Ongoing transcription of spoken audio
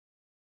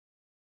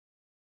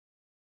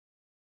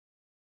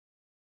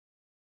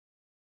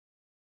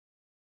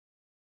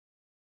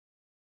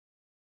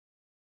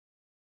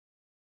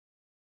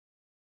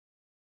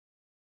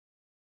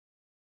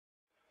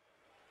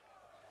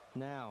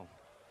Now,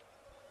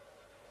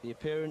 the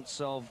appearance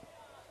of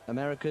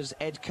America's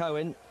Ed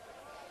Coan.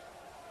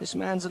 This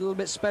man's a little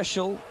bit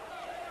special.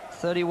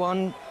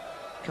 31,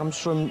 comes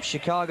from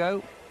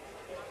Chicago,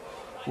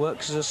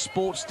 works as a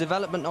sports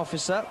development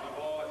officer.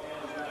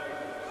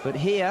 But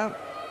here,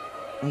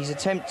 he's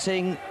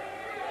attempting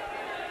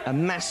a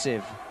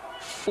massive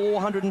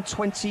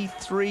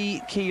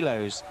 423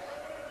 kilos.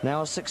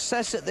 Now,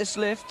 success at this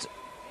lift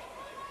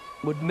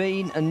would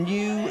mean a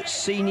new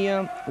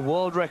senior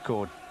world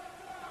record.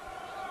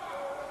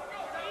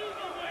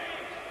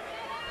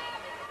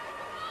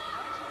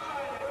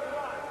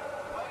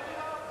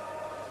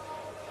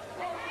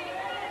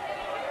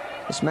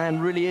 This man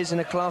really is in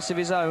a class of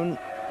his own.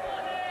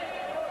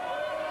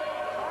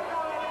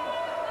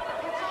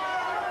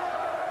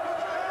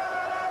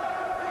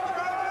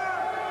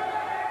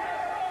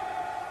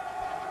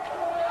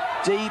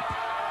 Deep,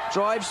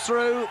 drives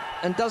through,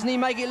 and doesn't he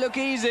make it look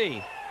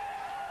easy?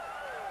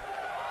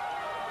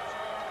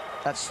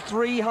 That's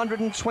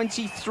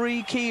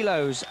 323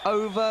 kilos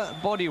over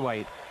body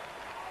weight.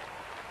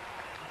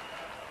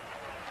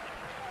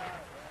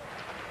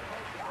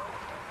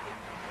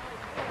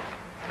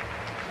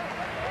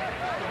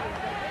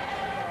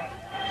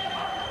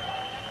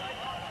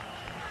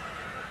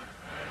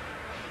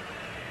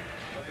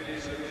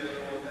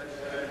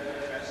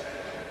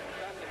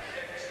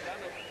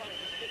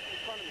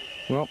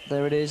 Well,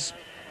 there it is,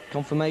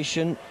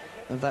 confirmation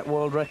of that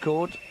world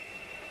record.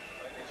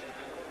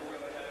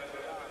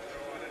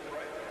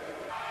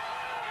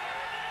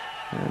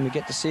 And we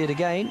get to see it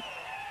again.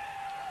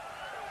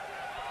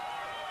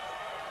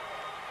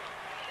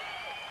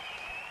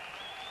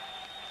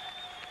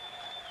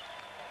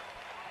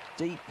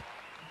 Deep,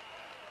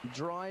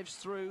 drives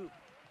through.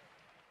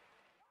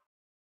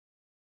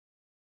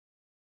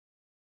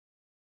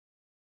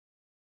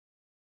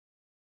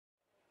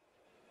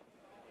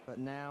 But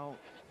now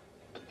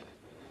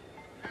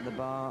the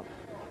bar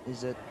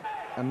is at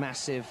a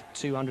massive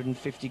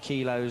 250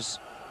 kilos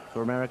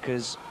for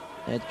America's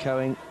Ed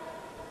Coan.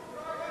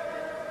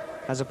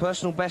 Has a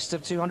personal best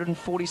of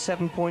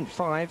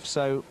 247.5,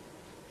 so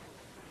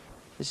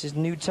this is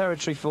new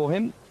territory for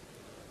him.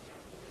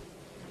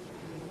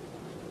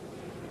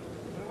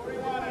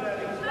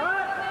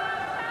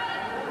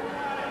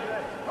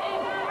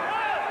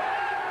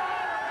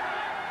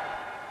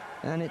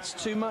 And it's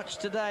too much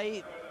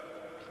today,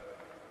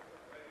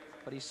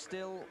 but he's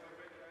still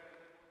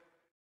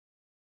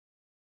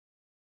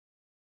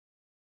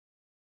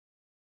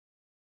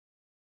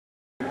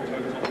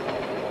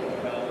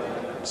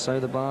so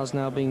the bar's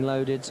now being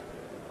loaded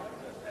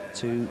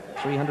to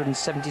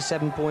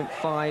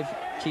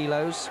 377.5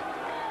 kilos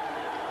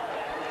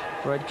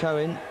for Ed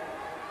Coan.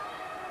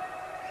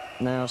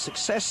 Now,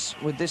 success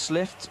with this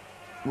lift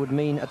would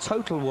mean a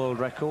total world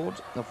record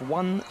of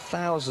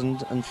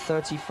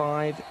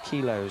 1,035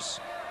 kilos.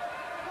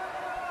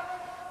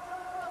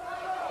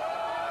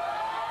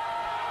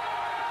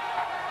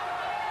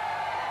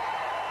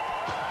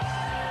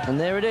 And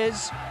there it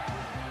is.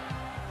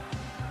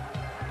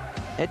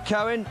 Ed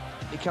Coan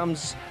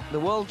becomes the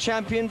world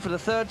champion for the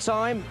third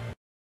time.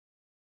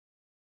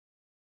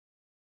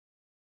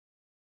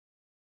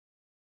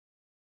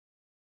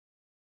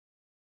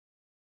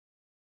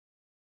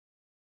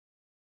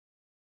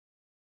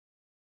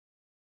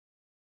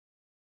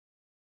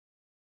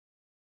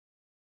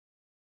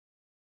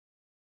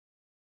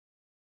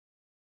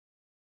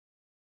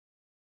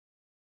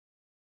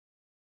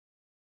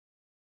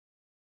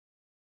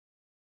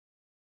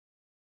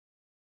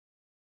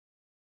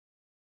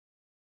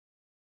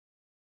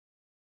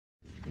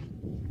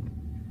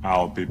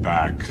 I'll be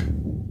back.